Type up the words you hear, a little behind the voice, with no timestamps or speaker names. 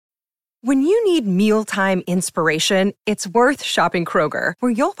When you need mealtime inspiration, it's worth shopping Kroger,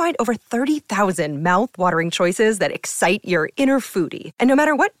 where you'll find over 30,000 mouth-watering choices that excite your inner foodie. And no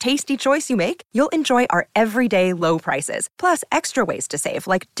matter what tasty choice you make, you'll enjoy our everyday low prices, plus extra ways to save,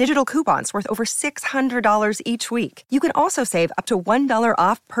 like digital coupons worth over $600 each week. You can also save up to $1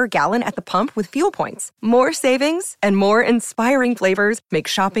 off per gallon at the pump with fuel points. More savings and more inspiring flavors make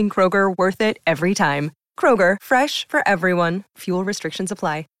shopping Kroger worth it every time. Kroger, fresh for everyone. Fuel restrictions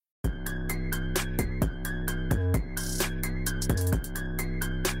apply.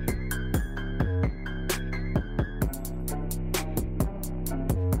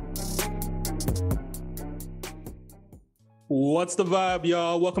 What's the vibe,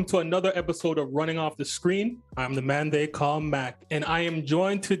 y'all? Welcome to another episode of Running Off the Screen. I'm the man they call Mac, and I am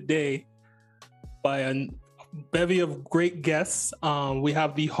joined today by a bevy of great guests. We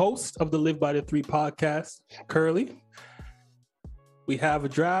have the host of the Live by the Three podcast, Curly. We have a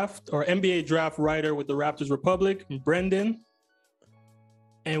draft or NBA draft writer with the Raptors Republic, Brendan.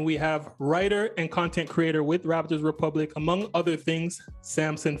 And we have writer and content creator with Raptors Republic, among other things,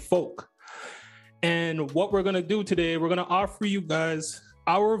 Samson Folk. And what we're going to do today, we're going to offer you guys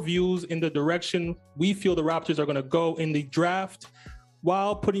our views in the direction we feel the Raptors are going to go in the draft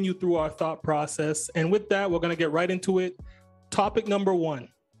while putting you through our thought process. And with that, we're going to get right into it. Topic number one,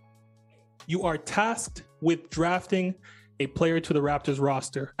 you are tasked with drafting a player to the Raptors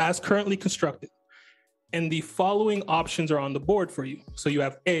roster as currently constructed. And the following options are on the board for you. So you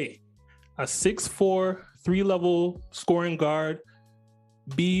have A, a 6'4", 3-level scoring guard,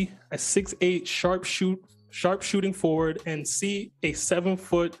 B, a 6'8" sharpshooting forward, and C, a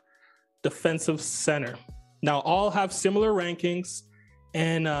 7-foot defensive center. Now, all have similar rankings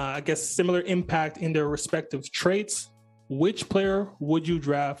and I guess similar impact in their respective traits. Which player would you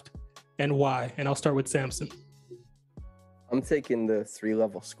draft and why? And I'll start with Samson. I'm taking the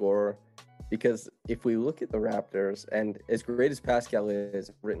 3-level scorer because if we look at the Raptors, and as great as Pascal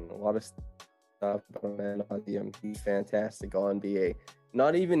is, written a lot of stuff about him, he's fantastic all NBA.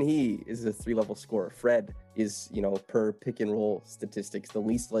 Not even he is a 3-level scorer. Fred is, per pick and roll statistics, the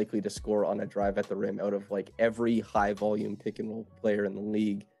least likely to score on a drive at the rim out of like every high volume pick and roll player in the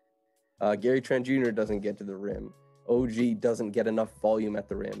league. Gary Trent Jr. doesn't get to the rim. OG doesn't get enough volume at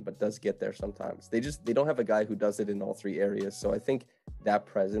the rim, but does get there sometimes. They don't have a guy who does it in all three areas. So I think that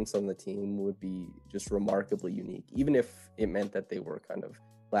presence on the team would be just remarkably unique, even if it meant that they were kind of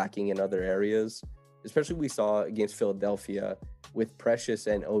lacking in other areas. Especially we saw against Philadelphia with Precious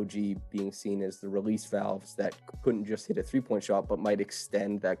and OG being seen as the release valves that couldn't just hit a three-point shot, but might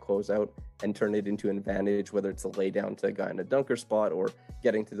extend that closeout and turn it into an advantage, whether it's a lay down to a guy in a dunker spot or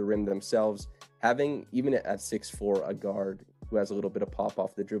getting to the rim themselves. Having, even at 6'4", a guard who has a little bit of pop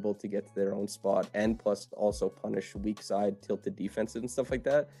off the dribble to get to their own spot and plus also punish weak side tilted defenses and stuff like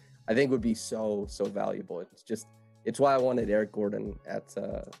that, I think would be so valuable. It's why I wanted Eric Gordon at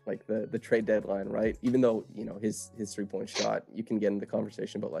the trade deadline, right? Even though, his 3-point shot, you can get into the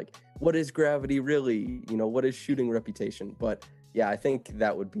conversation about like, what is gravity really? What is shooting reputation? But yeah, I think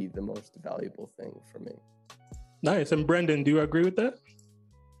that would be the most valuable thing for me. Nice. And Brendan, do you agree with that?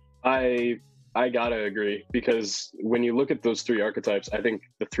 I gotta agree, because when you look at those three archetypes, I think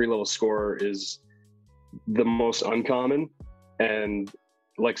the 3-level scorer is the most uncommon, and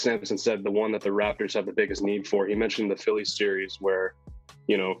like Samson said, the one that the Raptors have the biggest need for. He mentioned the Philly series where,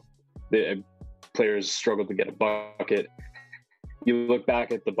 the players struggled to get a bucket. You look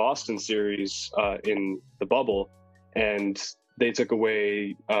back at the Boston series in the bubble, and they took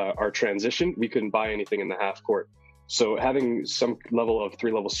away our transition. We couldn't buy anything in the half court. So having some level of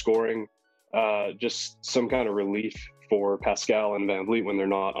 3-level scoring, just some kind of relief for Pascal and Van Vliet when they're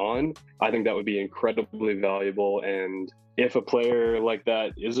not on, I think that would be incredibly valuable. And if a player like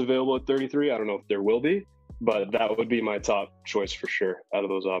that is available at 33, I don't know if there will be, but that would be my top choice for sure out of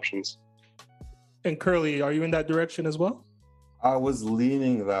those options. And Curly, are you in that direction as well? I was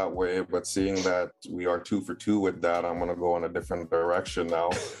leaning that way, but seeing that we are 2 for 2 with that, I'm going to go in a different direction now.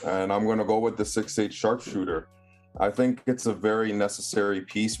 And I'm going to go with the 6'8" sharpshooter. I think it's a very necessary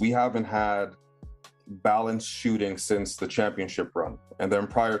piece. We haven't had balanced shooting since the championship run. And then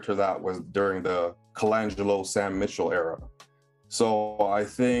prior to that was during the Colangelo, Sam Mitchell era. So I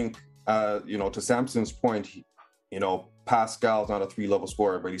think, to Samson's point, Pascal's not a 3-level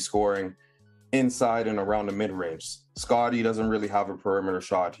scorer, but he's scoring inside and around the mid-range. Scotty doesn't really have a perimeter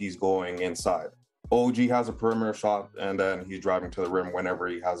shot. He's going inside. OG has a perimeter shot, and then he's driving to the rim whenever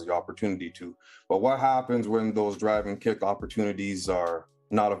he has the opportunity to. But what happens when those drive and kick opportunities are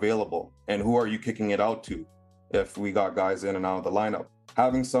not available? And who are you kicking it out to if we got guys in and out of the lineup?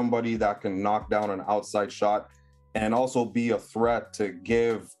 Having somebody that can knock down an outside shot and also be a threat to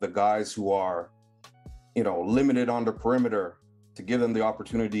give the guys who are, limited on the perimeter, to give them the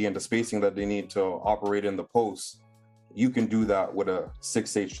opportunity and the spacing that they need to operate in the post. You can do that with a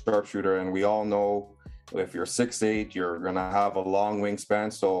 6'8" sharpshooter, and we all know if you're 6'8", you're gonna have a long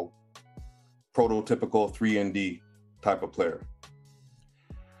wingspan, so prototypical 3-and-D type of player.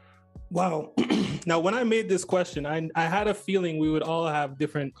 Wow. Now, when I made this question, I had a feeling we would all have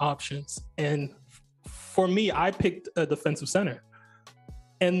different options. And for me, I picked a defensive center.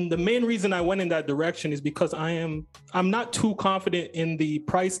 And the main reason I went in that direction is because I'm not too confident in the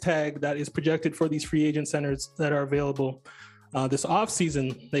price tag that is projected for these free agent centers that are available this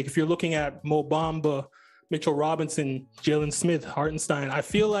offseason. Like if you're looking at Mo Bamba, Mitchell Robinson, Jalen Smith, Hartenstein, I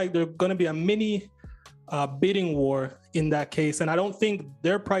feel like there's going to be a mini bidding war in that case. And I don't think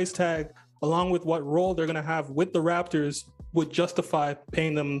their price tag, along with what role they're going to have with the Raptors, would justify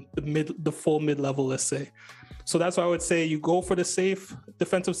paying them the full mid-level, let's say. So that's why I would say you go for the safe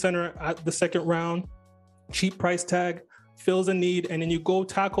defensive center at the second round, cheap price tag, fills a need, and then you go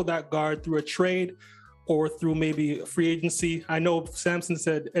tackle that guard through a trade or through maybe free agency. I know Samson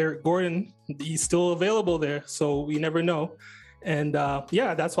said Eric Gordon, he's still available there, so we never know. And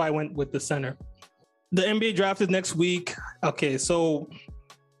that's why I went with the center. The NBA draft is next week. Okay, so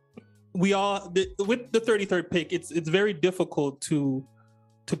with the 33rd pick, it's very difficult to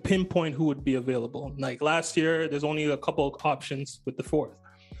pinpoint who would be available. Like last year, there's only a couple of options with the 4th.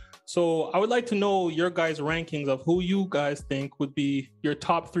 So I would like to know your guys' rankings of who you guys think would be your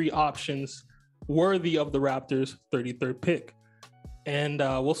top 3 options worthy of the Raptors' 33rd pick. And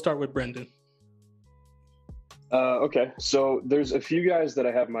we'll start with Brendan. Okay, so there's a few guys that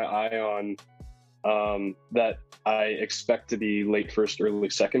I have my eye on that I expect to be late first, early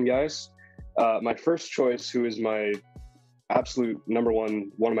second guys. My first choice, who is my absolute number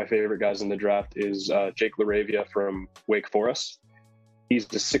one of my favorite guys in the draft, is Jake LaRavia from Wake Forest. He's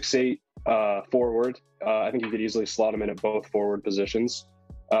the 6'8" forward. I think you could easily slot him in at both forward positions.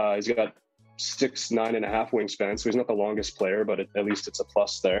 He's got 6'9.5" wingspan, so he's not the longest player, but at least it's a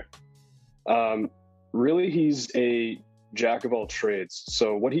plus there. Really, he's a jack of all trades.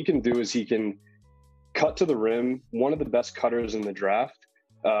 So what he can do is he can cut to the rim, one of the best cutters in the draft,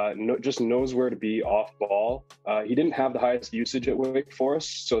 just knows where to be off ball. He didn't have the highest usage at Wake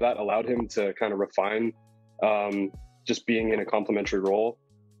Forest, so that allowed him to kind of refine just being in a complementary role.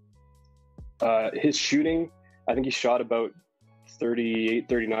 His shooting, I think he shot about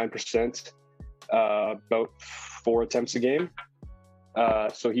 39%, about 4 attempts a game.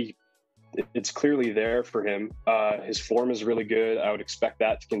 So it's clearly there for him. His form is really good. I would expect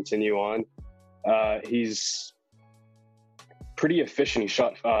that to continue on. He's pretty efficient. He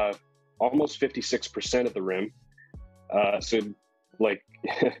shot almost 56% at the rim. So like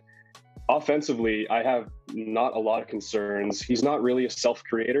offensively, I have not a lot of concerns. He's not really a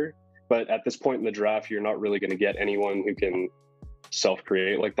self-creator, but at this point in the draft, you're not really going to get anyone who can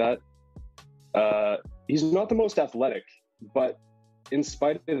self-create like that. He's not the most athletic, but in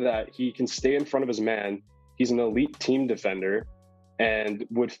spite of that, he can stay in front of his man. He's an elite team defender and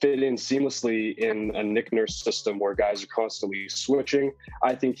would fit in seamlessly in a Nick Nurse system where guys are constantly switching.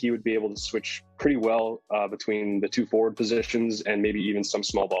 I think he would be able to switch pretty well between the 2 forward positions and maybe even some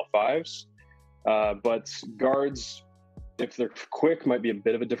small ball 5s. But guards, if they're quick, might be a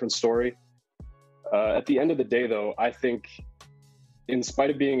bit of a different story. At the end of the day, though, I think in spite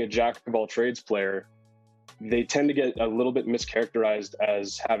of being a jack of all trades player, they tend to get a little bit mischaracterized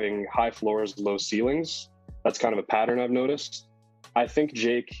as having high floors, low ceilings. That's kind of a pattern I've noticed. I think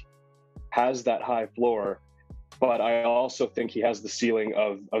Jake has that high floor, but I also think he has the ceiling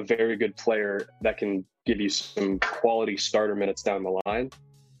of a very good player that can give you some quality starter minutes down the line.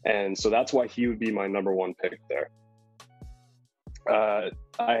 And so that's why he would be my number 1 pick there. I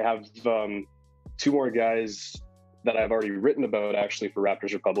have 2 more guys that I've already written about actually for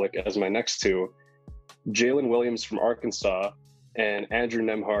Raptors Republic as my next 2. Jalen Williams from Arkansas and Andrew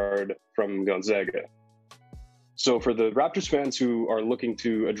Nembhard from Gonzaga. So for the Raptors fans who are looking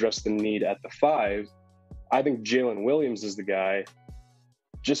to address the need at the 5, I think Jalen Williams is the guy,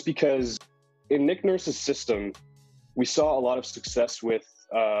 just because in Nick Nurse's system, we saw a lot of success with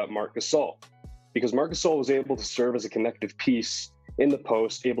Marc Gasol, because Marc Gasol was able to serve as a connective piece in the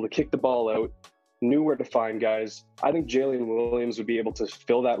post, able to kick the ball out, knew where to find guys. I think Jalen Williams would be able to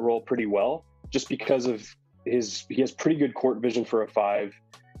fill that role pretty well, just because of he has pretty good court vision for a 5.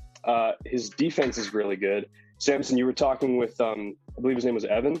 His defense is really good. Samson, you were talking with, I believe his name was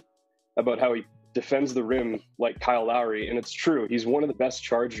Evan, about how he defends the rim like Kyle Lowry, and it's true. He's one of the best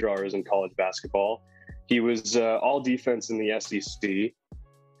charge drawers in college basketball. He was all defense in the SEC.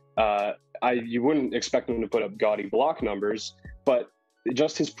 you wouldn't expect him to put up gaudy block numbers, but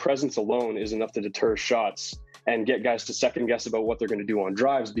just his presence alone is enough to deter shots and get guys to second guess about what they're going to do on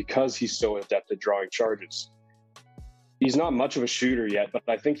drives because he's so adept at drawing charges. He's not much of a shooter yet, but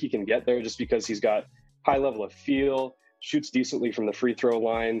I think he can get there just because he's got high level of feel, shoots decently from the free throw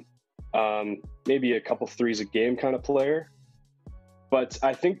line, maybe a couple threes a game kind of player. But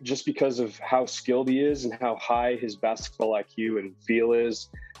I think just because of how skilled he is and how high his basketball IQ and feel is,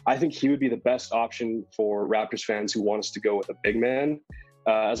 I think he would be the best option for Raptors fans who want us to go with a big man,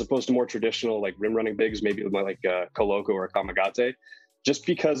 as opposed to more traditional like rim running bigs, maybe like Koloko or a Kamagate, just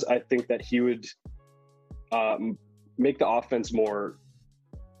because I think that he would make the offense more,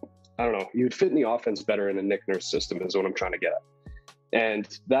 I don't know, he would fit in the offense better in a Nick Nurse system is what I'm trying to get at.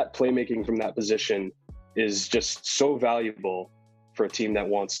 And that playmaking from that position is just so valuable for a team that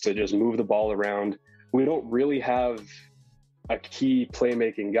wants to just move the ball around. We don't really have a key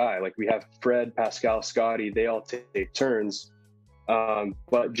playmaking guy. Like we have Fred, Pascal, Scotty, they all take turns.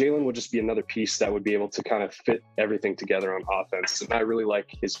 But Jalen would just be another piece that would be able to kind of fit everything together on offense. And I really like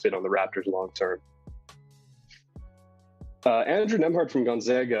his fit on the Raptors long term. Andrew Nembhard from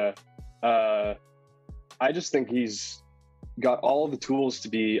Gonzaga, I just think he's got all the tools to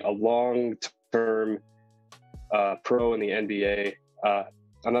be a long-term pro in the NBA.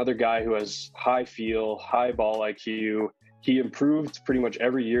 Another guy who has high feel, high ball IQ. He improved pretty much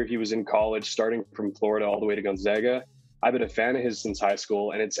every year he was in college, starting from Florida all the way to Gonzaga. I've been a fan of his since high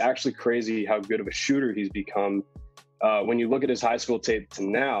school, and it's actually crazy how good of a shooter he's become. When you look at his high school tape to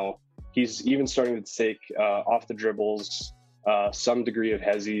now, he's even starting to take off the dribbles, some degree of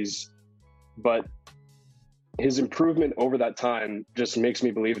hezzies, but his improvement over that time just makes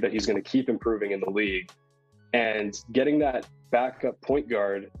me believe that he's going to keep improving in the league. And getting that backup point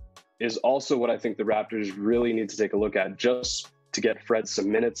guard is also what I think the Raptors really need to take a look at, just to get Fred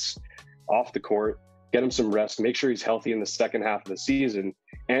some minutes off the court, get him some rest, make sure he's healthy in the second half of the season.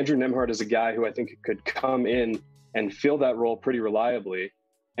 Andrew Nembhard is a guy who I think could come in and fill that role pretty reliably.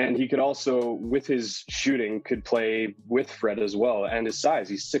 And he could also, with his shooting, could play with Fred as well. And his size,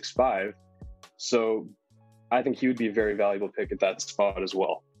 he's 6'5". So I think he would be a very valuable pick at that spot as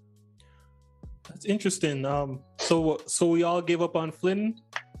well. That's interesting. So we all gave up on Flynn,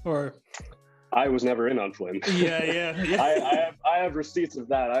 or I was never in on Flynn. Yeah. I have receipts of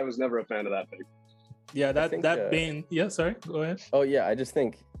that. I was never a fan of that pick. Yeah, Bane. Yeah, sorry. Go ahead. Oh yeah, I just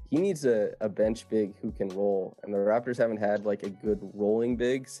think he needs a bench big who can roll, and the Raptors haven't had like a good rolling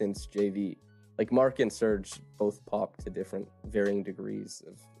big since JV. Like Mark and Serge both popped to different varying degrees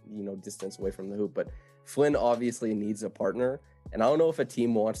of distance away from the hoop, but Flynn obviously needs a partner, and I don't know if a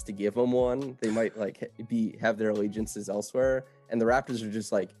team wants to give him one. They might have their allegiances elsewhere, and the Raptors are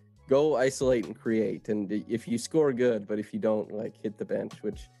just like, go isolate and create, and if you score, good, but if you don't, hit the bench,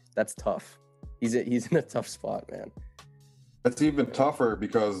 which that's tough. He's in a tough spot, man. It's even tougher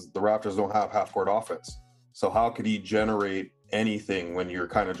because the Raptors don't have half-court offense. So how could he generate anything when you're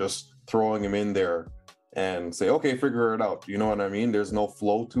kind of just throwing him in there and say, okay, figure it out? You know what I mean? There's no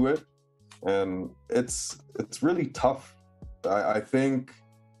flow to it. And it's really tough. I think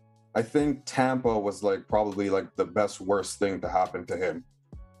Tampa was probably the best worst thing to happen to him.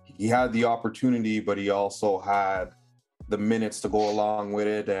 He had the opportunity, but he also had the minutes to go along with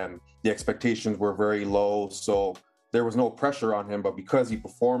it, and the expectations were very low. So there was no pressure on him, but because he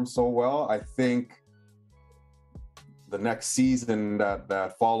performed so well, I think the next season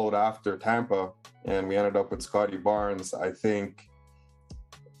that followed after Tampa, and we ended up with Scotty Barnes, I think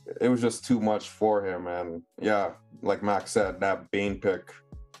it was just too much for him. And yeah, like Max said, that Bane pick,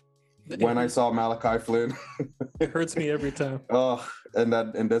 when I saw Malachi Flynn, it hurts me every time.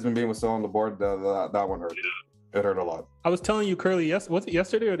 And Desmond Bane was still on the board, that one hurt. It hurt a lot. I was telling you, Curly, was it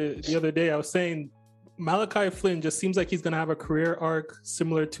yesterday or the other day? I was saying Malachi Flynn just seems like he's going to have a career arc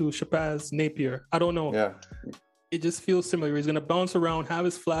similar to Shabazz Napier. I don't know. Yeah. It just feels similar. He's going to bounce around, have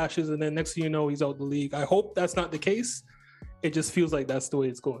his flashes, and then next thing you know, he's out the league. I hope that's not the case. It just feels like that's the way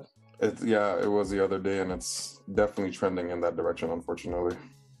it's going. It was the other day, and it's definitely trending in that direction, unfortunately.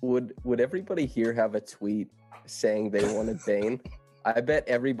 Would everybody here have a tweet saying they wanted Bane? I bet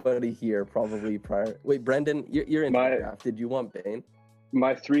everybody here probably prior. Wait, Brendan, you're in the draft. Did you want Bane?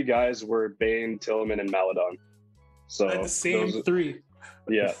 My three guys were Bane, Tillman, and Maladon. So the same three.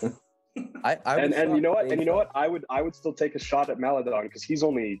 Yeah. And you know what? I would still take a shot at Maladon because he's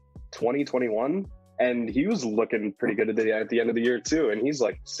only 20, 21, and he was looking pretty good at the end of the year too. And he's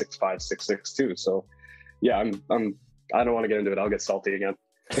 6'5", 6'6" too. So yeah, I don't want to get into it. I'll get salty again.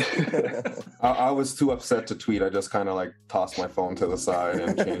 I was too upset to tweet. I just kind of tossed my phone to the side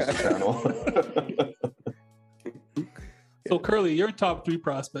and changed the channel. So Curly, your top three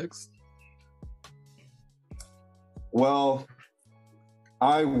prospects. Well,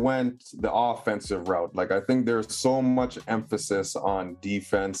 I went the offensive route. Like, I think there's so much emphasis on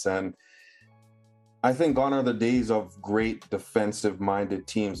defense, and I think gone are the days of great defensive-minded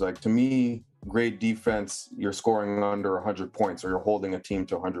teams. Like, to me, great defense, you're scoring under 100 points or you're holding a team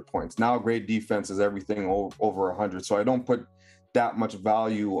to 100 points. Now, great defense is everything over 100. So I don't put that much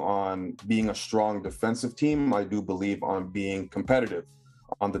value on being a strong defensive team. I do believe on being competitive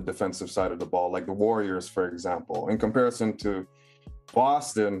on the defensive side of the ball, like the Warriors, for example. In comparison to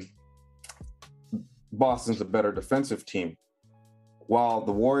Boston's a better defensive team. While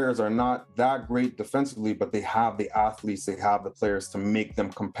the Warriors are not that great defensively, but they have the athletes, they have the players to make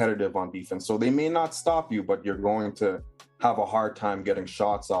them competitive on defense. So they may not stop you, but you're going to have a hard time getting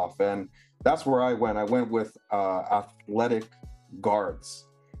shots off. And that's where I went. I went with athletic guards.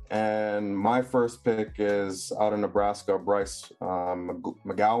 And my first pick is out of Nebraska, Bryce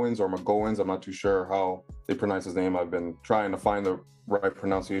McGowens. I'm not too sure how they pronounce his name. I've been trying to find the right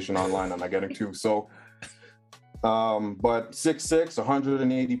pronunciation online. I'm not getting to. So, but 6'6",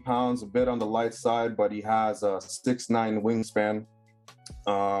 180 pounds, a bit on the light side, but he has a 6'9" wingspan.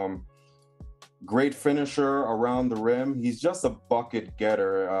 Great finisher around the rim. He's just a bucket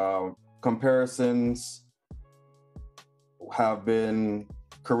getter. Comparisons have been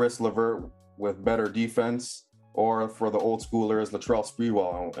Caris LeVert with better defense, or for the old schoolers, Latrell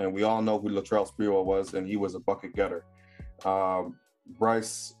Sprewell. And we all know who Latrell Sprewell was, and he was a bucket getter.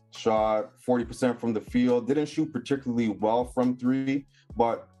 Bryce shot 40% from the field, didn't shoot particularly well from three,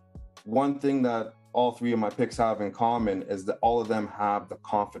 but one thing that all three of my picks have in common is that all of them have the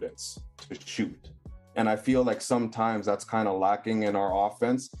confidence to shoot. And I feel like sometimes that's kind of lacking in our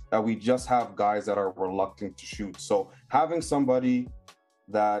offense, that we just have guys that are reluctant to shoot. So having somebody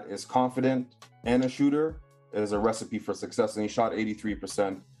that is confident and a shooter is a recipe for success. And he shot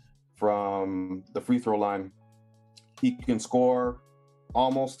 83% from the free throw line. He can score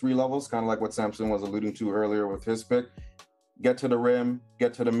almost three levels, kind of like what Samson was alluding to earlier with his pick. Get to the rim,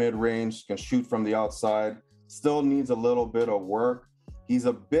 get to the mid-range, can shoot from the outside. Still needs a little bit of work. He's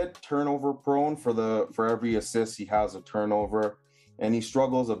a bit turnover prone. For every assist, he has a turnover, and he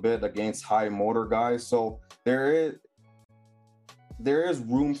struggles a bit against high motor guys. So there is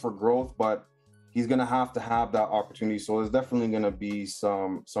room for growth, but he's going to have that opportunity. So there's definitely going to be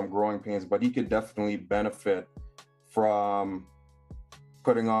some growing pains, but he could definitely benefit from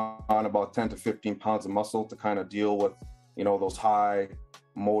putting on about 10 to 15 pounds of muscle to kind of deal with, those high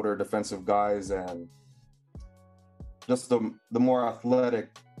motor defensive guys and just the more athletic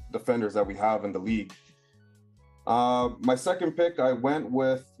defenders that we have in the league. My second pick, I went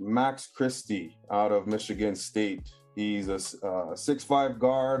with Max Christie out of Michigan State. He's a 6'5"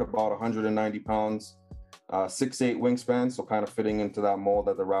 guard, about 190 pounds, 6'8" wingspan, so kind of fitting into that mold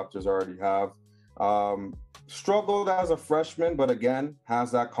that the Raptors already have. Struggled as a freshman, but again,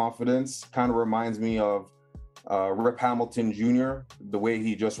 has that confidence. Kind of reminds me of Rip Hamilton Jr., the way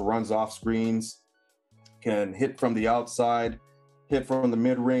he just runs off screens, can hit from the outside, hit from the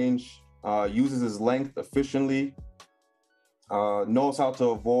mid-range, uses his length efficiently, knows how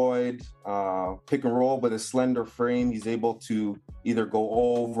to avoid pick and roll with his slender frame. He's able to either go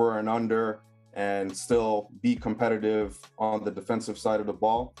over and under and still be competitive on the defensive side of the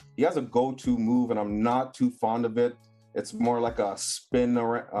ball. He has a go-to move, and I'm not too fond of it. It's more like a spin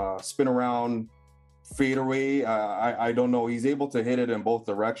around fadeaway. I don't know. He's able to hit it in both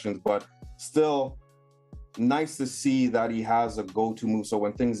directions, but still nice to see that he has a go-to move. So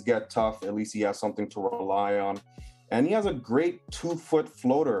when things get tough, at least he has something to rely on. And he has a great 2-foot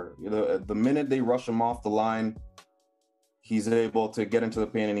floater. The minute they rush him off the line, he's able to get into the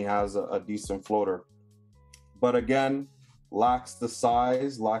paint, and he has a decent floater. But again, lacks the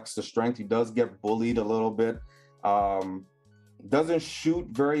size, lacks the strength. He does get bullied a little bit. Doesn't shoot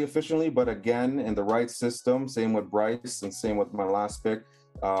very efficiently, but again, in the right system, same with Bryce and same with my last pick,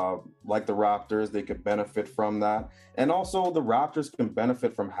 like the Raptors, they could benefit from that. And also the Raptors can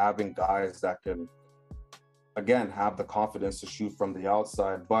benefit from having guys that can, again, have the confidence to shoot from the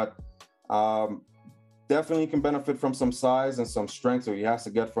outside. But definitely can benefit from some size and some strength. So he has to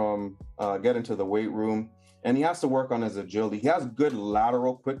get into the weight room, and he has to work on his agility. He has good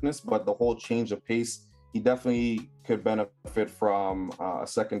lateral quickness, but the whole change of pace, he definitely could benefit from a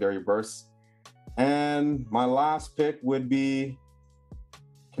secondary burst. And my last pick would be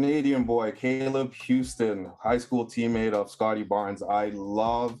Canadian boy, Caleb Houston, high school teammate of Scotty Barnes. I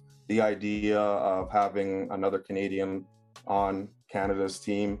love the idea of having another Canadian on Canada's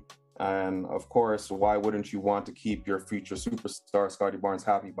team. And of course, why wouldn't you want to keep your future superstar, Scotty Barnes,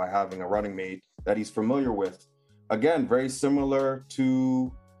 happy by having a running mate that he's familiar with? Again, very similar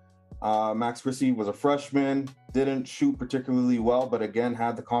to Max Christie was a freshman, didn't shoot particularly well, but again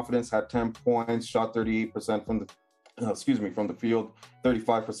had the confidence, had 10 points, shot 38% from the field,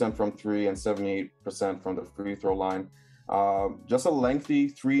 35% from three, and 78% from the free throw line. Just a lengthy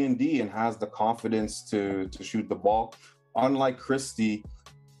 3-and-D, and has the confidence to shoot the ball. Unlike Christie,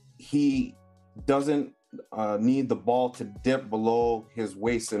 he doesn't need the ball to dip below his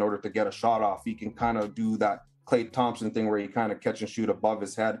waist in order to get a shot off. He can kind of do that Klay Thompson thing where he kind of catch and shoot above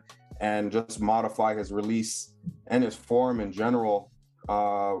his head and just modify his release and his form in general.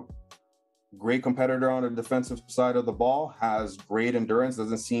 Great competitor on the defensive side of the ball, has great endurance,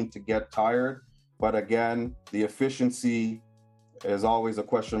 doesn't seem to get tired. But again, the efficiency is always a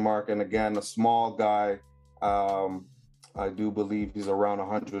question mark. And again, a small guy, I do believe he's around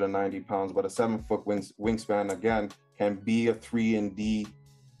 190 pounds, but a 7-foot wingspan, again, can be a 3-and-D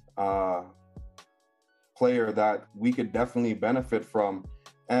player that we could definitely benefit from.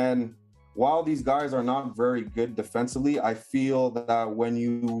 And while these guys are not very good defensively, I feel that when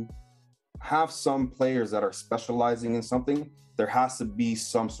you have some players that are specializing in something, there has to be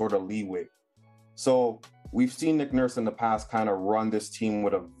some sort of leeway. So we've seen Nick Nurse in the past kind of run this team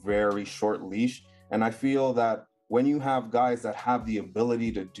with a very short leash. And I feel that when you have guys that have the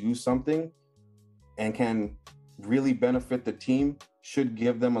ability to do something and can really benefit the team, should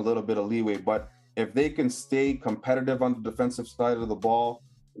give them a little bit of leeway. But if they can stay competitive on the defensive side of the ball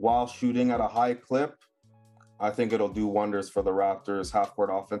while shooting at a high clip, I think it'll do wonders for the Raptors half-court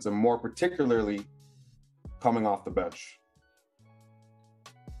offense, and more particularly coming off the bench.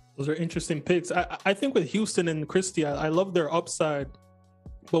 Those are interesting picks. I think with Houston and Christie, I love their upside.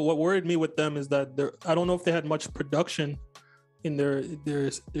 But what worried me with them is that I don't know if they had much production in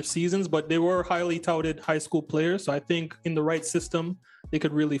their seasons, but they were highly touted high school players. So I think in the right system, they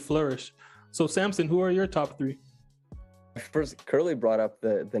could really flourish. So Samson, who are your top three? First, Curly brought up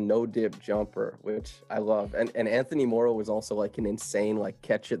the no-dip jumper, which I love. And Anthony Morrow was also like an insane like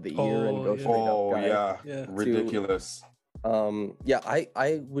catch at the ear and go straight up guy. Yeah. Ridiculous.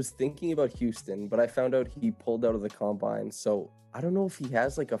 I was thinking about Houston, but I found out he pulled out of the combine. So I don't know if he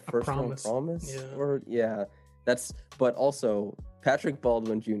has like a first-round promise. But also Patrick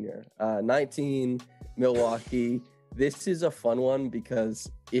Baldwin Jr., 19, Milwaukee. This is a fun one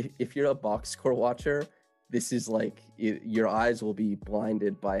because if you're a box score watcher, this is like your eyes will be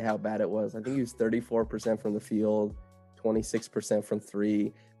blinded by how bad it was. I think he was 34% from the field, 26% from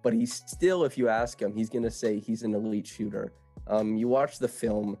three. But he's still, if you ask him, he's going to say he's an elite shooter. You watch the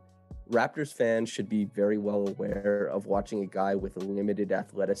film, Raptors fans should be very well aware of watching a guy with limited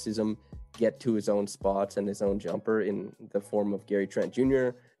athleticism get to his own spots and his own jumper in the form of Gary Trent Jr.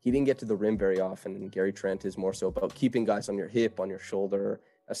 He didn't get to the rim very often, and Gary Trent is more so about keeping guys on your hip, on your shoulder,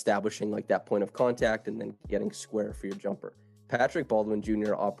 establishing like that point of contact, and then getting square for your jumper. Patrick Baldwin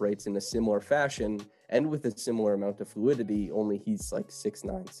Jr. operates in a similar fashion and with a similar amount of fluidity, only he's like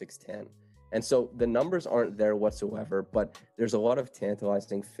 6'9", 6'10". And so the numbers aren't there whatsoever, but there's a lot of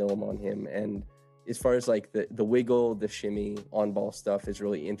tantalizing film on him. And as far as like the wiggle, the shimmy, on-ball stuff is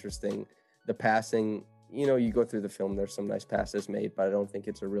really interesting. The passing, you go through the film, there's some nice passes made, but I don't think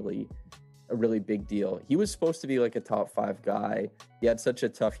it's a really big deal. He was supposed to be like a top 5 guy. He had such a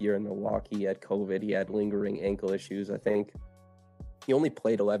tough year in Milwaukee. He had COVID. He had lingering ankle issues. I think he only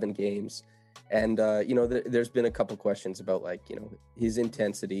played 11 games. And, there's been a couple questions about like, his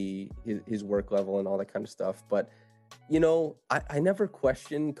intensity, his work level and all that kind of stuff. But, I never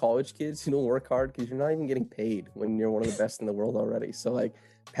question college kids who don't work hard because you're not even getting paid when you're one of the best in the world already. So like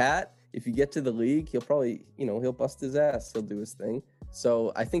Pat, if you get to the league, he'll probably, he'll bust his ass. He'll do his thing.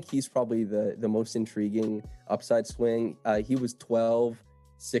 So I think he's probably the most intriguing upside swing. He was 12,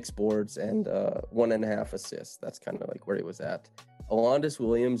 6 boards, and 1.5 assists. That's kind of like where he was at. Alondas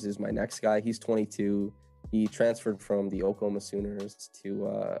Williams is my next guy. He's 22. He transferred from the Oklahoma Sooners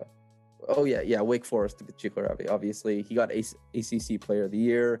to, Wake Forest to Chicleravi, obviously. He got ACC Player of the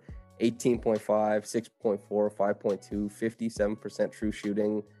Year, 18.5, 6.4, 5.2, 57% true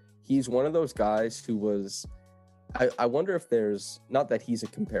shooting. He's one of those guys who was... I wonder if there's, not that he's a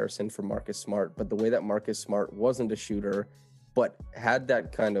comparison for Marcus Smart, but the way that Marcus Smart wasn't a shooter, but had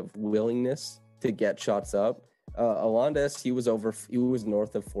that kind of willingness to get shots up. Alondas, he was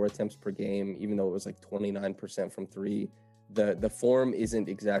north of 4 attempts per game, even though it was like 29% from 3. The form isn't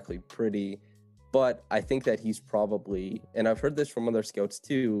exactly pretty, but I think that he's probably, and I've heard this from other scouts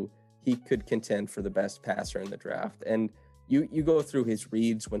too, he could contend for the best passer in the draft. And you go through his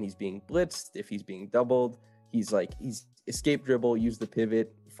reads when he's being blitzed, if he's being doubled. He's escape dribble, use the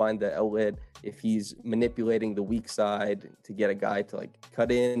pivot, find the outlet. If he's manipulating the weak side to get a guy to like cut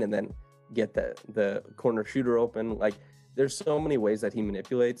in and then get the corner shooter open. Like there's so many ways that he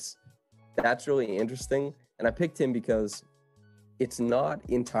manipulates. that's really interesting. And I picked him because it's not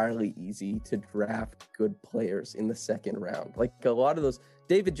entirely easy to draft good players in the second round. Like a lot of those,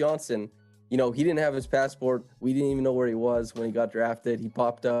 David Johnson, he didn't have his passport. We didn't even know where he was when he got drafted. He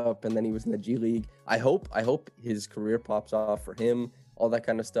popped up and then he was in the G League. I hope his career pops off for him, all that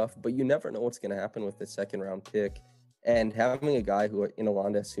kind of stuff. But you never know what's going to happen with the second round pick. And having a guy in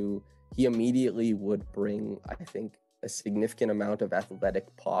Alondes who he immediately would bring, I think, a significant amount of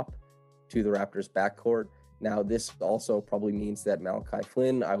athletic pop to the Raptors backcourt. Now, this also probably means that Malachi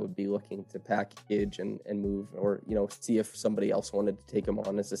Flynn, I would be looking to package and move, or, see if somebody else wanted to take him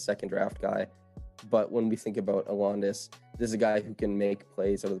on as a second draft guy. But when we think about Alondes, this is a guy who can make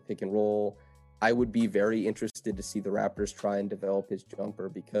plays out of the pick and roll. I would be very interested to see the Raptors try and develop his jumper,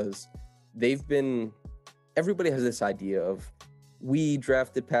 because everybody has this idea of, we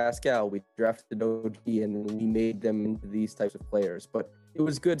drafted Pascal, we drafted OG, and we made them into these types of players. But it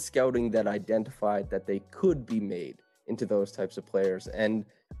was good scouting that identified that they could be made into those types of players. And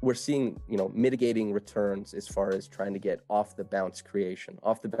we're seeing, mitigating returns as far as trying to get off the bounce creation,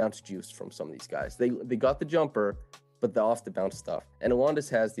 off the bounce juice from some of these guys. They got the jumper, but the off the bounce stuff. And Alondes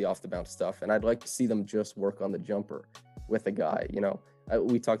has the off the bounce stuff. And I'd like to see them just work on the jumper with a guy,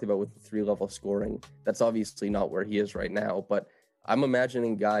 we talked about with the 3-level scoring. That's obviously not where he is right now, but I'm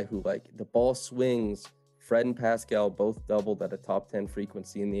imagining a guy who, the ball swings. Fred and Pascal both doubled at a top 10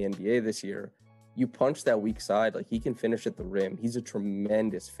 frequency in the NBA this year. You punch that weak side, he can finish at the rim. He's a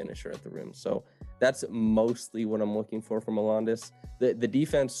tremendous finisher at the rim. So that's mostly what I'm looking for from Alondes. The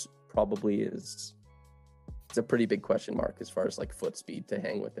defense probably it's a pretty big question mark as far as foot speed to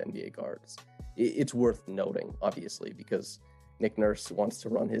hang with NBA guards. It's worth noting, obviously, because Nick Nurse wants to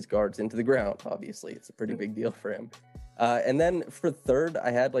run his guards into the ground. Obviously, it's a pretty big deal for him. And then for third,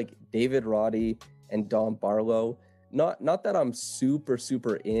 I had David Roddy and Dom Barlow. Not that I'm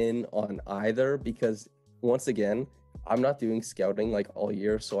super in on either, because once again, I'm not doing scouting all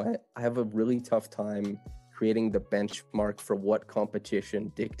year, so I have a really tough time creating the benchmark for what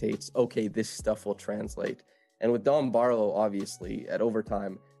competition dictates, okay, this stuff will translate. And with Dom Barlow, obviously, at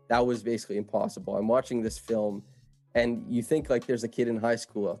overtime, that was basically impossible. I'm watching this film, and you think there's a kid in high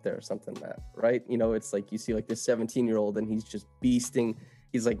school out there or something, Matt, right? It's you see this 17-year-old and he's just beasting.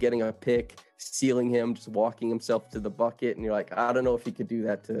 He's getting a pick, sealing him, just walking himself to the bucket. And you're I don't know if he could do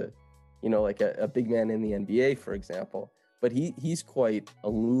that to, a big man in the NBA, for example. But he's quite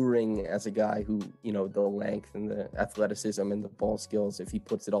alluring as a guy who, the length and the athleticism and the ball skills, if he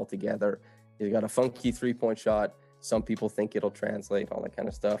puts it all together. He's got a funky 3-point shot. Some people think it'll translate, all that kind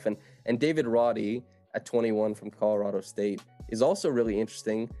of stuff. And David Roddy, at 21 from Colorado State, is also really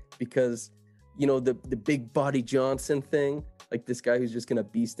interesting because, the big body Johnson thing, this guy who's just going to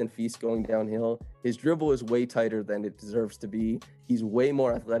beast and feast going downhill, his dribble is way tighter than it deserves to be. He's way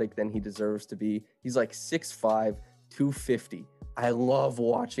more athletic than he deserves to be. He's 6'5", 250. I love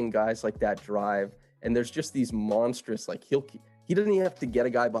watching guys like that drive. And there's just these monstrous, he doesn't even have to get a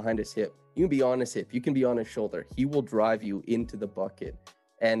guy behind his hip. You can be on his hip. You can be on his shoulder. He will drive you into the bucket.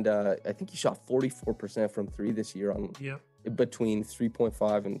 And I think he shot 44% from 3 this year on between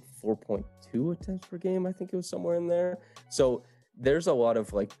 3.5 and 4.2 attempts per game. I think it was somewhere in there. So there's a lot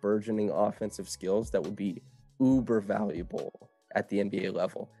of burgeoning offensive skills that would be uber valuable at the NBA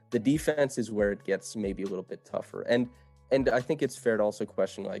level. The defense is where it gets maybe a little bit tougher. And I think it's fair to also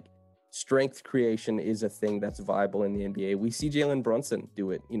question strength creation is a thing that's viable in the NBA. We see Jalen Brunson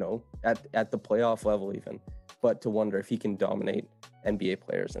do it, at the playoff level even. But to wonder if he can dominate NBA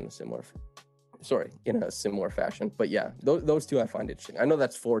players in a similar fashion. But yeah, those two I find interesting. I know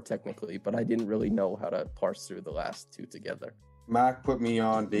that's 4 technically, but I didn't really know how to parse through the last 2 together. Mac put me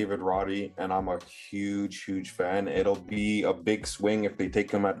on David Roddy, and I'm a huge fan. It'll be a big swing if they take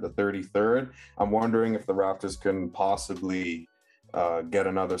him at the 33rd. I'm wondering if the Raptors can possibly get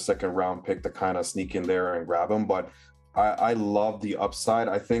another second round pick to kind of sneak in there and grab him. But I love the upside.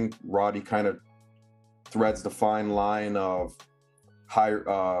 I think Roddy kind of threads the fine line of high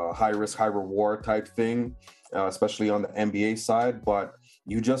risk, high reward type thing, especially on the NBA side. But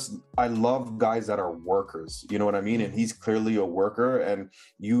I love guys that are workers, you know what I mean? And he's clearly a worker, and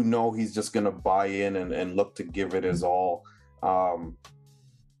he's just going to buy in and look to give it his all.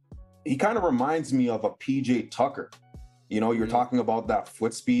 He kind of reminds me of a PJ Tucker. You're talking about that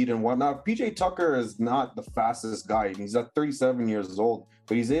foot speed and whatnot. PJ Tucker is not the fastest guy. He's at 37 years old,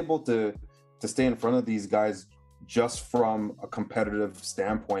 but he's able to stay in front of these guys just from a competitive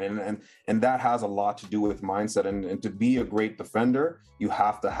standpoint. And that has a lot to do with mindset. And to be a great defender, you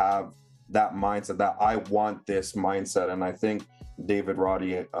have to have that mindset, that I want this mindset. And I think David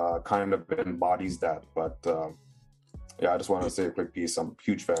Roddy kind of embodies that. But I just wanted to say a quick piece. I'm a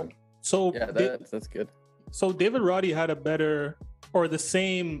huge fan. So Yeah, that's good. So David Roddy had a better or the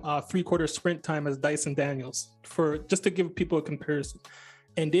same 3/4 sprint time as Dyson Daniels, for just to give people a comparison.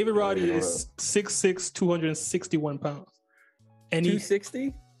 And David Roddy is 6'6", 261 pounds. And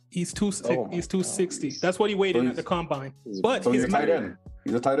 260? He's 260. That's what he weighed in at the combine. But so he's a tight end.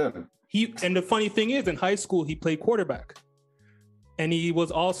 He's a tight end. And the funny thing is, in high school, he played quarterback. And he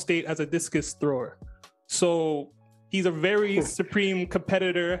was all-state as a discus thrower. So he's a very supreme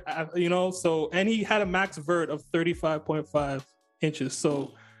competitor, so, and he had a max vert of 35.5 inches.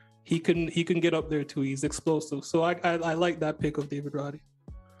 So he can get up there too. He's explosive. So I like that pick of David Roddy.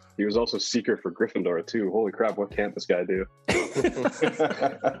 He was also seeker for Gryffindor too. Holy crap, what can't this guy do?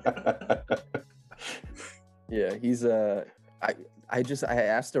 Yeah, he's I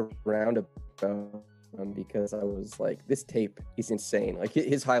asked around about him because I was like, this tape, he's insane. Like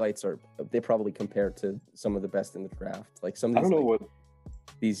his highlights they probably compared to some of the best in the draft. Like some of these,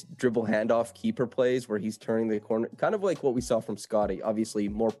 these dribble handoff keeper plays where he's turning the corner, kind of like what we saw from Scotty, obviously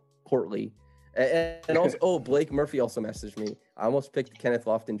more portly. And also, Blake Murphy also messaged me. I almost picked Kenneth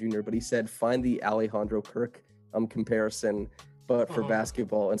Lofton Jr., but he said, find the Alejandro Kirk comparison, but for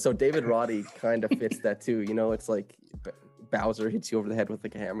basketball. And so David Roddy kind of fits that too. It's like Bowser hits you over the head with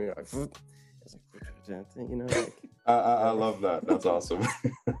like a hammer. You're like, I love that. That's awesome.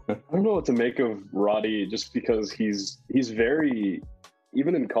 I don't know what to make of Roddy, just because he's very,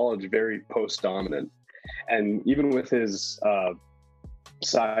 even in college, very post dominant. And even with his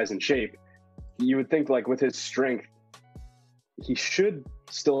size and shape, you would think like with his strength, he should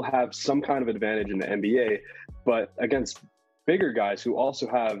still have some kind of advantage in the NBA, but against bigger guys who also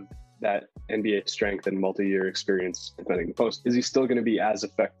have that NBA strength and multi-year experience defending the post, is he still going to be as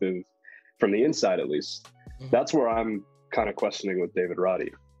effective from the inside at least? That's where I'm kind of questioning with David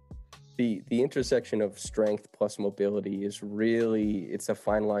Roddy. The intersection of strength plus mobility is really, it's a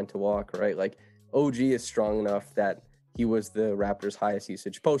fine line to walk, right? Like OG is strong enough that he was the Raptors' highest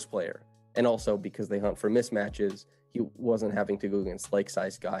usage post player. And also because they hunt for mismatches, he wasn't having to go against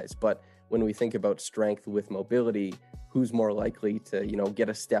like-sized guys. But when we think about strength with mobility, who's more likely to, get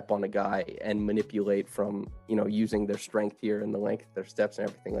a step on a guy and manipulate from, using their strength here and the length of their steps and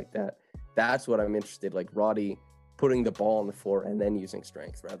everything like that? That's what I'm interested, like Roddy putting the ball on the floor and then using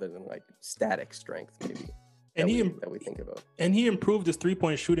strength rather than like static strength, maybe. That we think about. And he improved his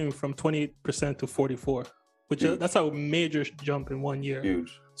 3-point shooting from 28% to 44%, which that's a major jump in 1 year.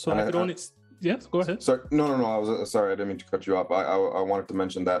 Huge. So I could only... Yes, go ahead. Sorry, no. I was sorry. I didn't mean to cut you off. I wanted to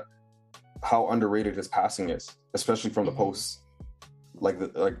mention that how underrated his passing is, especially from the posts. Like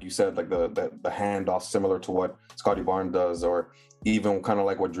you said, like the handoff, similar to what Scotty Barnes does, or even kind of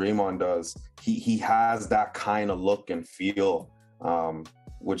like what Draymond does. He has that kind of look and feel,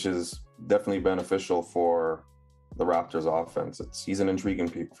 which is definitely beneficial for the Raptors offense. He's an intriguing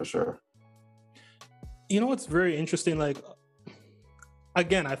pick for sure. What's very interesting, like,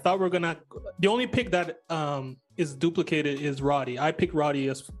 again, I thought the only pick that is duplicated is Roddy. I picked Roddy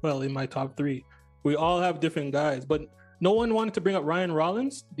as well in my top 3. We all have different guys, but no one wanted to bring up Ryan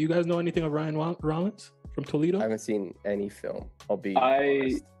Rollins. Do you guys know anything of Ryan Rollins from Toledo? I haven't seen any film. I'll be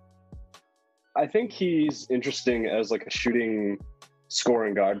honest. I think he's interesting as like a shooting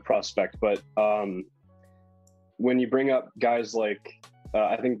scoring guard prospect, but when you bring up guys like,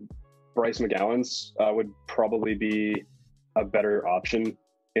 I think Bryce McGowan's would probably be a better option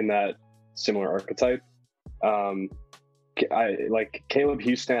in that similar archetype. I like Caleb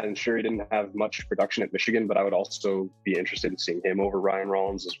Houston. Sure, he didn't have much production at Michigan, but I would also be interested in seeing him over Ryan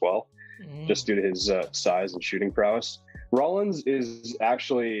Rollins as well, just due to his size and shooting prowess. Rollins is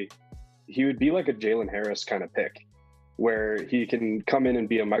actually, he would be like a Jalen Harris kind of pick, where he can come in and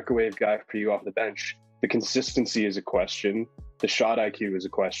be a microwave guy for you off the bench. The consistency is a question. The shot IQ is a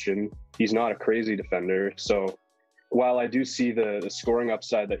question. He's not a crazy defender. So while I do see the scoring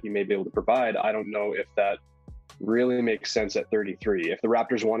upside that he may be able to provide, I don't know if that really makes sense at 33. If the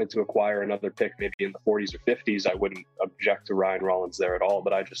Raptors wanted to acquire another pick, maybe in the 40s or 50s, I wouldn't object to Ryan Rollins there at all.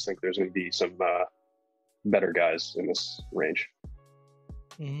 But I just think there's going to be some better guys in this range.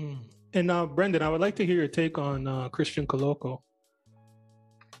 And Brendan, I would like to hear your take on Christian Coloco.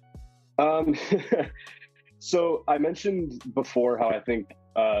 So I mentioned before how I think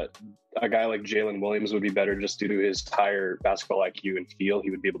a guy like Jalen Williams would be better just due to his higher basketball IQ and feel.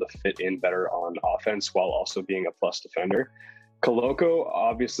 He would be able to fit in better on offense while also being a plus defender. Coloco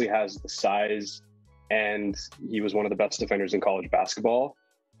obviously has the size, and he was one of the best defenders in college basketball.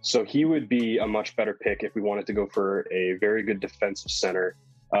 So he would be a much better pick if we wanted to go for a very good defensive center.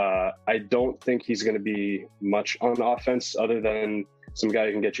 I don't think he's going to be much on offense other than some guy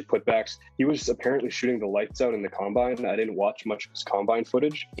who can get you putbacks. He was apparently shooting the lights out in the combine. I didn't watch much of his combine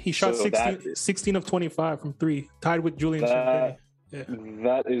footage. He shot 16 of 25 from three, tied with Julian Champagny. Yeah.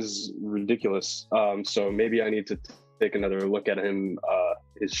 That is ridiculous. So maybe I need to take another look at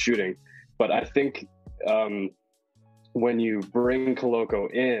his shooting. But I think when you bring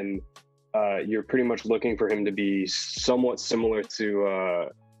Koloko in, you're pretty much looking for him to be somewhat similar to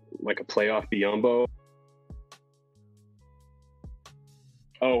like a playoff Biyombo.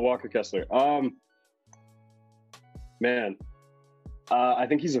 Oh, Walker Kessler. Man, I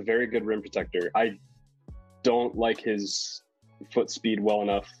think he's a very good rim protector. I don't like his foot speed well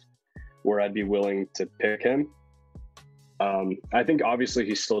enough where I'd be willing to pick him. I think obviously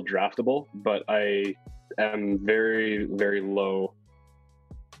he's still draftable, but I am very, very low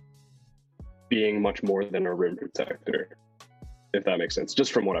being much more than a rim protector, if that makes sense,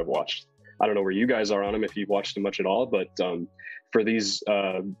 just from what I've watched. I don't know where you guys are on him, if you've watched him much at all, but for these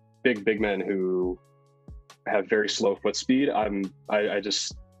big men who have very slow foot speed, I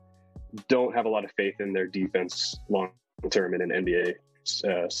just don't have a lot of faith in their defense long term in an NBA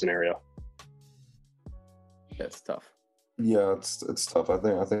scenario. That's tough. Yeah, it's tough. I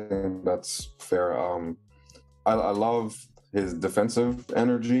think that's fair. I love his defensive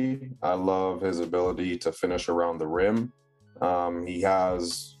energy. I love his ability to finish around the rim. He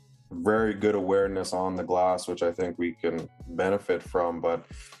has very good awareness on the glass, which I think we can benefit from. But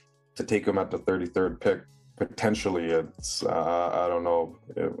to take him at the 33rd pick, potentially, it's I don't know.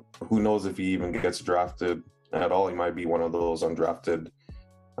 Who knows if he even gets drafted at all? He might be one of those undrafted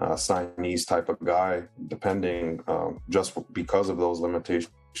signees type of guy, depending just because of those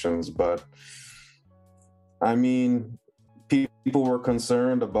limitations. But I mean, people were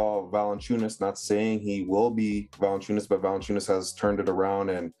concerned about Valanciunas, not saying he will be Valanciunas, but Valanciunas has turned it around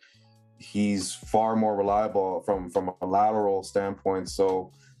and he's far more reliable from a lateral standpoint.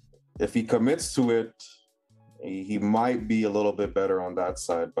 So if he commits to it, he might be a little bit better on that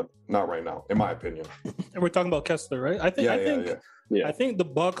side, but not right now, in my opinion. And we're talking about Kessler, right? I think the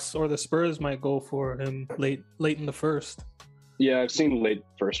Bucks or the Spurs might go for him late in the first. Yeah, I've seen late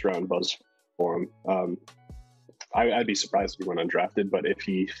first round buzz for him. I'd be surprised if he went undrafted, but if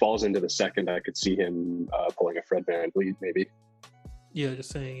he falls into the second, I could see him pulling a Fred VanVleet maybe. Yeah,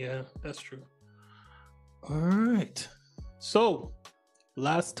 just saying. Yeah, that's true. All right. So,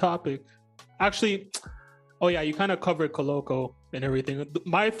 last topic. Actually, oh yeah, you kind of covered Koloko and everything.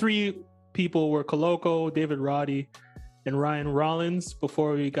 My three people were Koloko, David Roddy, and Ryan Rollins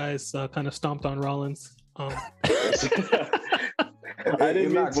before you guys kind of stomped on Rollins. I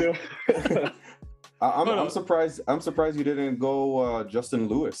didn't mean to. I'm surprised. I'm surprised you didn't go Justin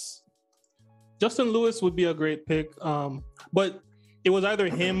Lewis. Justin Lewis would be a great pick, but it was either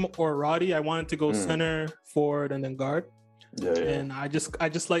him or Roddy. I wanted to go center, forward, and then guard. Yeah. And I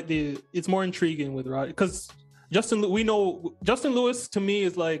just like it's more intriguing with Roddy because Justin Lewis to me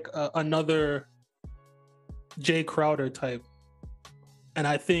is like another Jay Crowder type, and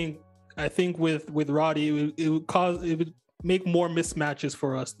I think with Roddy it would make more mismatches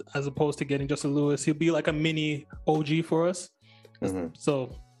for us as opposed to getting Justin Lewis. He'll be like a mini OG for us. Mm-hmm.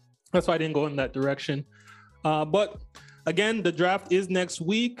 So that's why I didn't go in that direction. But again, the draft is next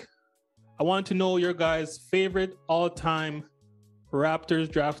week. I wanted to know your guys' favorite all-time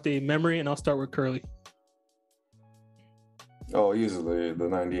Raptors draft day memory, and I'll start with Curly. Oh, easily the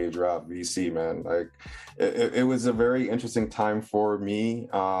 98 draft, VC, man. Like it was a very interesting time for me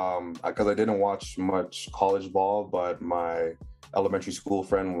because I didn't watch much college ball, but my elementary school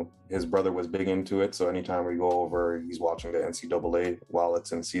friend, his brother was big into it. So anytime we go over, he's watching the NCAA while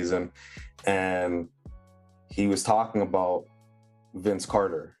it's in season. And he was talking about Vince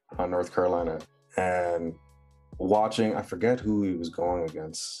Carter on North Carolina and watching, I forget who he was going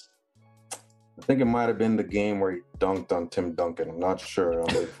against. I think it might have been the game where he dunked on Tim Duncan. I'm not sure.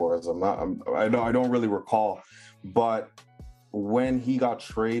 I don't really recall. But when he got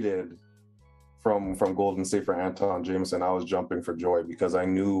traded from Golden State for Anton Jameson, I was jumping for joy because I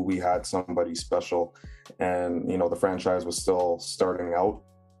knew we had somebody special, and the franchise was still starting out,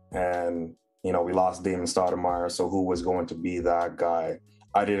 and we lost Damon Stoudemire. So who was going to be that guy?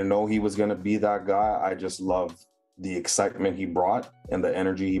 I didn't know he was going to be that guy. I just loved the excitement he brought and the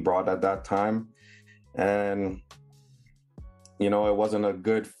energy he brought at that time. And, it wasn't a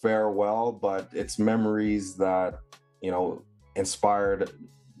good farewell, but it's memories that, inspired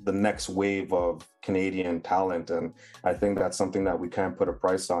the next wave of Canadian talent. And I think that's something that we can't put a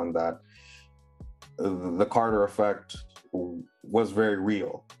price on, that the Carter effect was very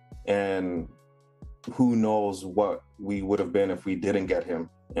real. And who knows what we would have been if we didn't get him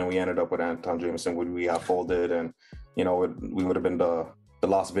and we ended up with Anton Jameson. Would we have folded? And we would have been the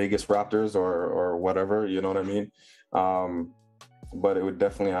Las Vegas Raptors or whatever, you know what I mean? But it would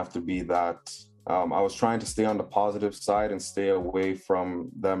definitely have to be that. I was trying to stay on the positive side and stay away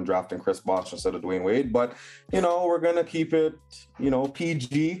from them drafting Chris Bosh instead of Dwayne Wade. But, we're going to keep it,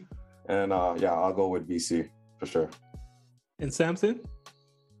 PG. And I'll go with BC for sure. And Samson?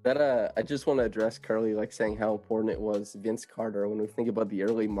 That I just want to address Curly, like saying how important it was Vince Carter when we think about the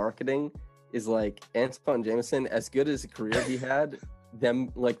early marketing is like Antoine Jameson, as good as a career he had,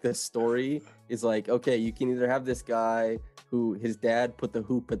 the story is like, okay, you can either have this guy who his dad put the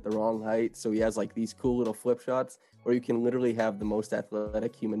hoop at the wrong height, so he has like these cool little flip shots, or you can literally have the most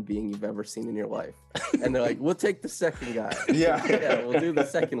athletic human being you've ever seen in your life. And they're like, we'll take the second guy. Yeah, we'll do the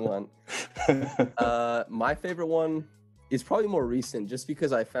second one. My favorite one is probably more recent, just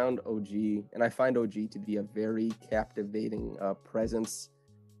because I found OG, and I find OG to be a very captivating presence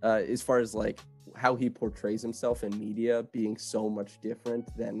as far as like how he portrays himself in media being so much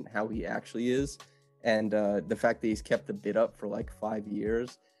different than how he actually is. And the fact that he's kept the bid up for like 5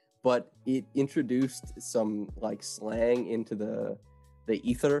 years, but it introduced some like slang into the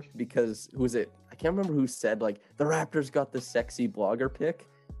ether, because who was it? I can't remember who said like the Raptors got the sexy blogger pick,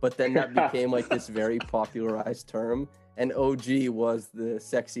 but then that became like this very popularized term, and OG was the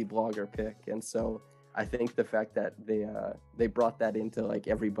sexy blogger pick. And so I think the fact that they brought that into like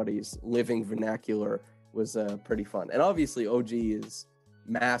everybody's living vernacular was pretty fun. And obviously OG is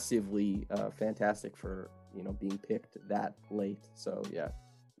massively fantastic for being picked that late. So yeah,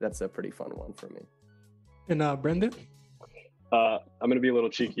 that's a pretty fun one for me. And Brendan? I'm going to be a little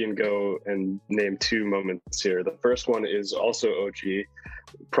cheeky and go and name two moments here. The first one is also OG,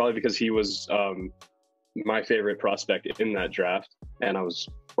 probably because he was my favorite prospect in that draft, and I was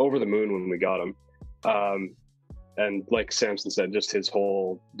over the moon when we got him. And like Samson said, just his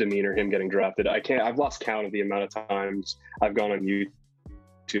whole demeanor, him getting drafted. I've lost count of the amount of times I've gone on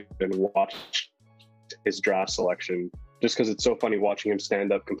YouTube and watched his draft selection, just because it's so funny watching him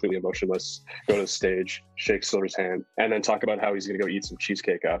stand up completely emotionless, go to the stage, shake Silver's hand, and then talk about how he's going to go eat some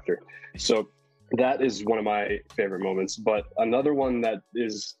cheesecake after. So that is one of my favorite moments. But another one that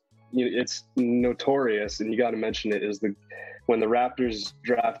is, it's notorious, and you got to mention it, is when the Raptors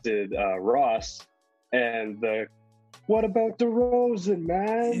drafted Ross, and what about DeRozan,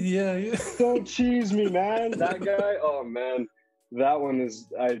 man? Yeah. Don't cheese me, man. That guy, oh man. That one is,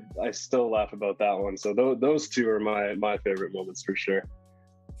 I still laugh about that one. So those two are my favorite moments for sure.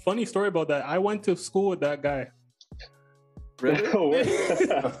 Funny story about that. I went to school with that guy. Really?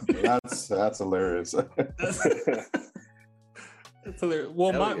 That's hilarious. That's hilarious.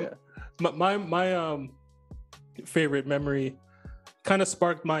 Well, my favorite memory kind of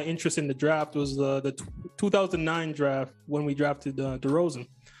sparked my interest in the draft was the 2009 draft when we drafted DeRozan.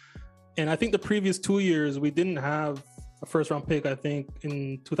 And I think the previous 2 years we didn't have a first round pick. I think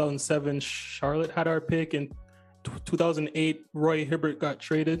in 2007 Charlotte had our pick. In 2008 Roy Hibbert got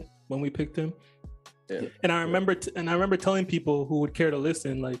traded when we picked him. Yeah. And I remember telling people who would care to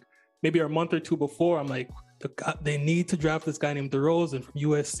listen, like maybe a month or two before, I'm like, they need to draft this guy named DeRozan from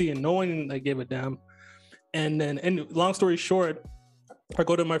USC, and no one gave a damn. And long story short, I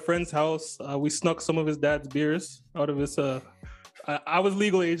go to my friend's house. We snuck some of his dad's beers out of his. I was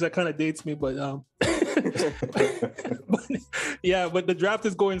legal age. That kind of dates me, but but the draft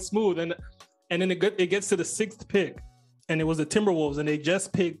is going smooth, and then it gets to the 6th pick, and it was the Timberwolves, and they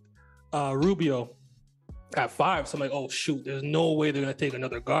just picked Rubio at 5. So I'm like, oh shoot, there's no way they're gonna take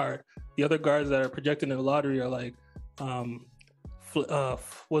another guard. The other guards that are projected in the lottery are like,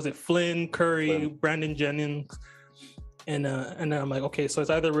 was it Flynn, Curry, Brandon Jennings. And then I'm like, okay, so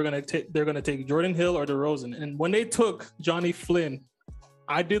it's either they're gonna take Jordan Hill or DeRozan. And when they took Johnny Flynn,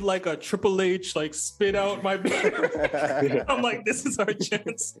 I did like a Triple H, like spit out my beer. I'm like, this is our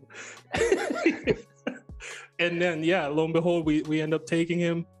chance. And then lo and behold, we end up taking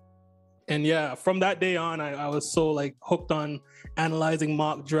him. And from that day on, I was so like hooked on analyzing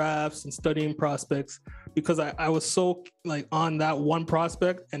mock drafts and studying prospects, because I was so like on that one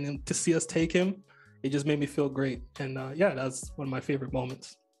prospect, and then to see us take him, it just made me feel great. And that's one of my favorite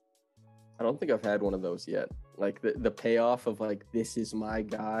moments. I don't think I've had one of those yet. Like the payoff of like, this is my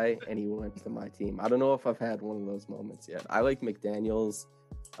guy and he went to my team. I don't know if I've had one of those moments yet. I like McDaniels,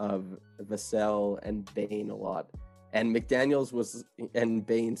 Vassell, and Bain a lot. And McDaniels and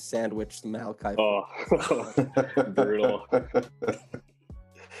Bain sandwiched Malachi. Oh, brutal.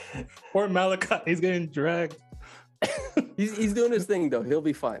 Poor Malachi, he's getting dragged. He's doing his thing though. He'll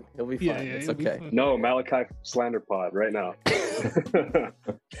be fine. It's okay. No, Malachi slander pod right now.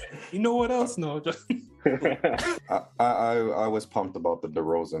 You know what else? No. I was pumped about the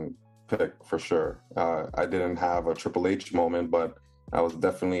DeRozan pick for sure. I didn't have a Triple H moment, but I was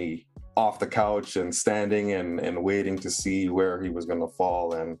definitely off the couch and standing and waiting to see where he was going to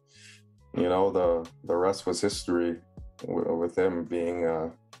fall. And, you know, the rest was history with him being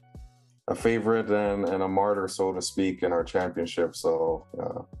a favorite and a martyr, so to speak, in our championship. So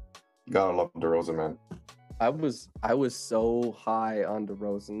gotta love DeRozan, man. I was so high on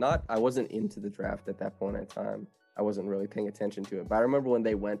DeRozan. I wasn't into the draft at that point in time. I wasn't really paying attention to it. But I remember when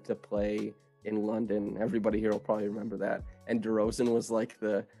they went to play in London, everybody here will probably remember that. And DeRozan was like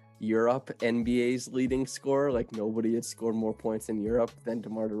the Europe NBA's leading scorer. Like nobody had scored more points in Europe than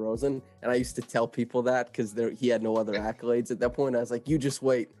DeMar DeRozan. And I used to tell people that because he had no other accolades at that point. I was like, you just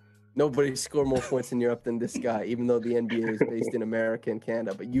wait. Nobody scored more points in Europe than this guy, even though the NBA is based in America and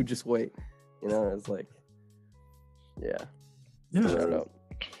Canada. But you just wait. You know, it's like, yeah.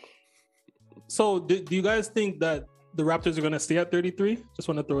 So do you guys think that the Raptors are going to stay at 33? Just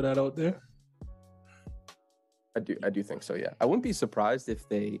want to throw that out there. I do think so, yeah. I wouldn't be surprised if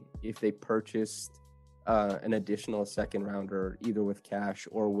they purchased an additional second rounder, either with cash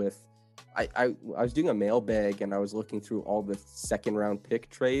or with. I was doing a mailbag and I was looking through all the second round pick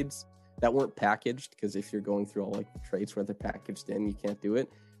trades that weren't packaged, because if you're going through all like the trades where they're packaged in, you can't do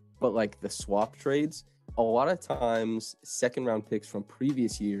it. But like the swap trades, a lot of times second round picks from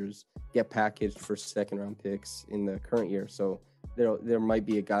previous years get packaged for second round picks in the current year. So there might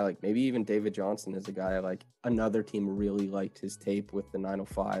be a guy like maybe even David Johnson is a guy like another team really liked his tape with the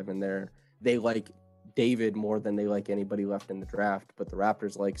 905, and they like David more than they like anybody left in the draft, but the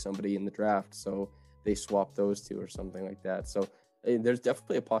Raptors like somebody in the draft, so they swap those two or something like that. So there's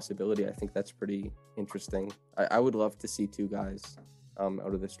definitely a possibility. I think that's pretty interesting. I would love to see two guys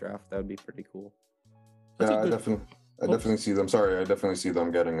out of this draft. That would be pretty cool. Yeah, I definitely see them. Sorry, I definitely see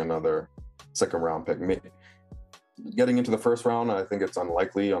them getting another second round pick. Getting into the first round, I think it's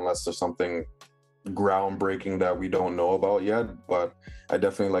unlikely unless there's something groundbreaking that we don't know about yet. But I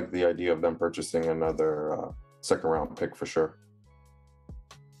definitely like the idea of them purchasing another second round pick for sure.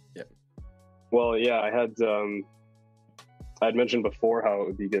 Yeah. Well, yeah, I'd mentioned before how it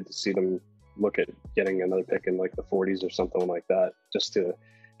would be good to see them look at getting another pick in like the 40s or something like that, just to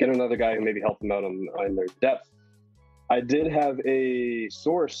get another guy who maybe help them out on their depth. I did have a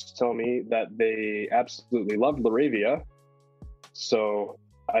source tell me that they absolutely loved LaRavia. So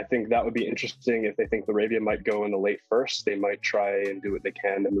I think that would be interesting. If they think LaRavia might go in the late first, they might try and do what they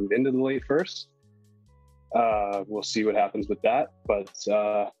can to move into the late first. We'll see what happens with that. But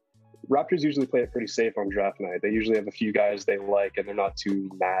Raptors usually play it pretty safe on draft night. They usually have a few guys they like, and they're not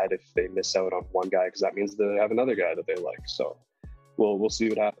too mad if they miss out on one guy, because that means they have another guy that they like. So we'll see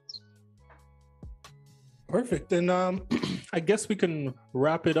what happens. Perfect. And I guess we can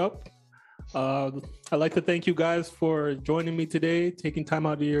wrap it up. I'd like to thank you guys for joining me today, taking time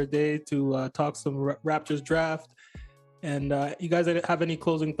out of your day to talk some Raptors draft. And you guys have any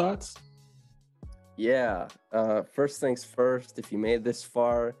closing thoughts? Yeah. First things first, if you made this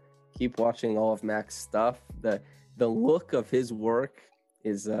far, keep watching all of Mac's stuff. The look of his work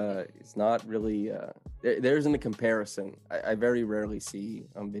is not really there isn't a comparison. I very rarely see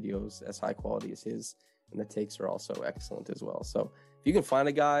videos as high quality as his, and the takes are also excellent as well. So if you can find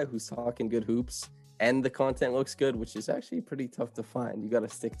a guy who's talking good hoops and the content looks good, which is actually pretty tough to find, you got to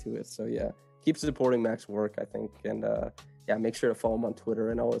stick to it. So yeah, keep supporting Mac's work, I think, and yeah, make sure to follow him on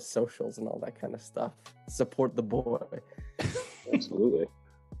Twitter and all his socials and all that kind of stuff. Support the boy. Absolutely.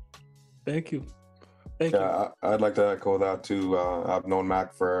 Thank you. Yeah, I'd like to echo that too. I've known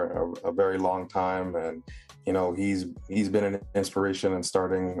Mac for a very long time, and you know he's been an inspiration in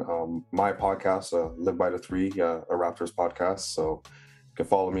starting my podcast, Live by the Three, a Raptors podcast. So you can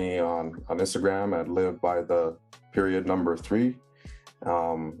follow me on Instagram at Live by the _3.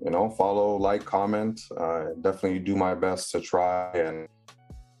 You know, follow, like, comment. Definitely do my best to try and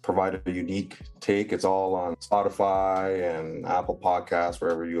provide a unique take. It's all on Spotify and Apple Podcasts,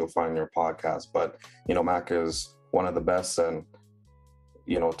 wherever you'll find your podcast. But, you know, Mac is one of the best, and,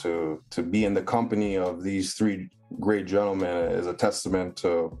 you know, to be in the company of these three great gentlemen is a testament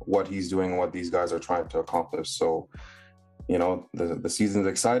to what he's doing and what these guys are trying to accomplish. So, you know, the season's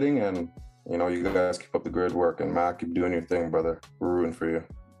exciting, and, you know, you guys keep up the good work, and Mac, keep doing your thing, brother. We're rooting for you.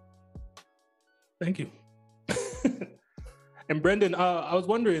 Thank you. And Brendan, I was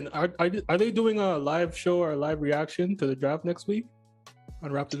wondering, are they doing a live show or a live reaction to the draft next week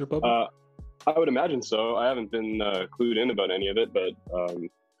on Raptors Republic? I would imagine so. I haven't been clued in about any of it, but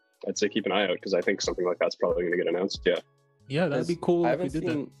I'd say keep an eye out, because I think something like that's probably going to get announced. Yeah. Yeah, that'd be cool if we did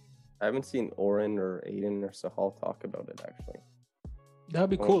that. I haven't seen Oren or Aiden or Sahal talk about it, actually. That'd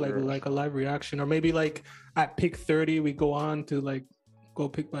be cool, like a live reaction, or maybe like at pick 30, we go on to like go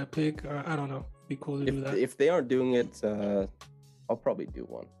pick by pick, or I don't know. Be cool to do that. If they aren't doing it, I'll probably do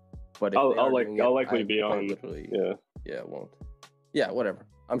one. But if I'll likely be on. Yeah, won't. Yeah, whatever.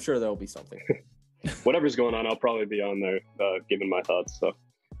 I'm sure there'll be something. Whatever's going on, I'll probably be on there giving my thoughts. So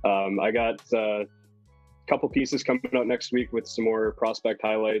I got a couple pieces coming out next week with some more prospect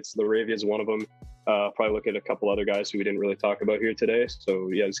highlights. Laravia is one of them. Probably look at a couple other guys who we didn't really talk about here today. So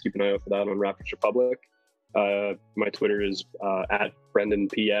yeah, just keep an eye out for that on Raptors Republic. My Twitter is at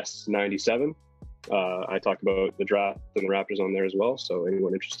BrendanPS97. I talk about the draft and the Raptors on there as well. So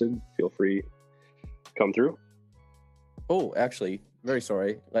anyone interested, feel free to come through. Oh, actually, very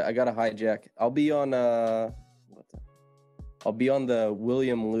sorry. I got to hijack. I'll be on the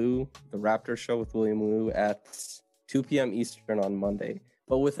William Liu, the Raptors show with William Liu at 2 p.m. Eastern on Monday.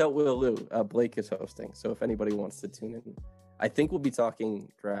 But without Will Liu, Blake is hosting. So if anybody wants to tune in, I think we'll be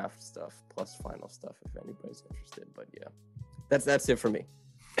talking draft stuff plus final stuff if anybody's interested. But yeah, that's it for me.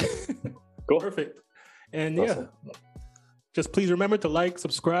 Cool. Perfect. And awesome. Yeah, just please remember to like,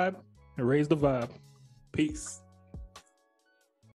 subscribe, and raise the vibe. Peace.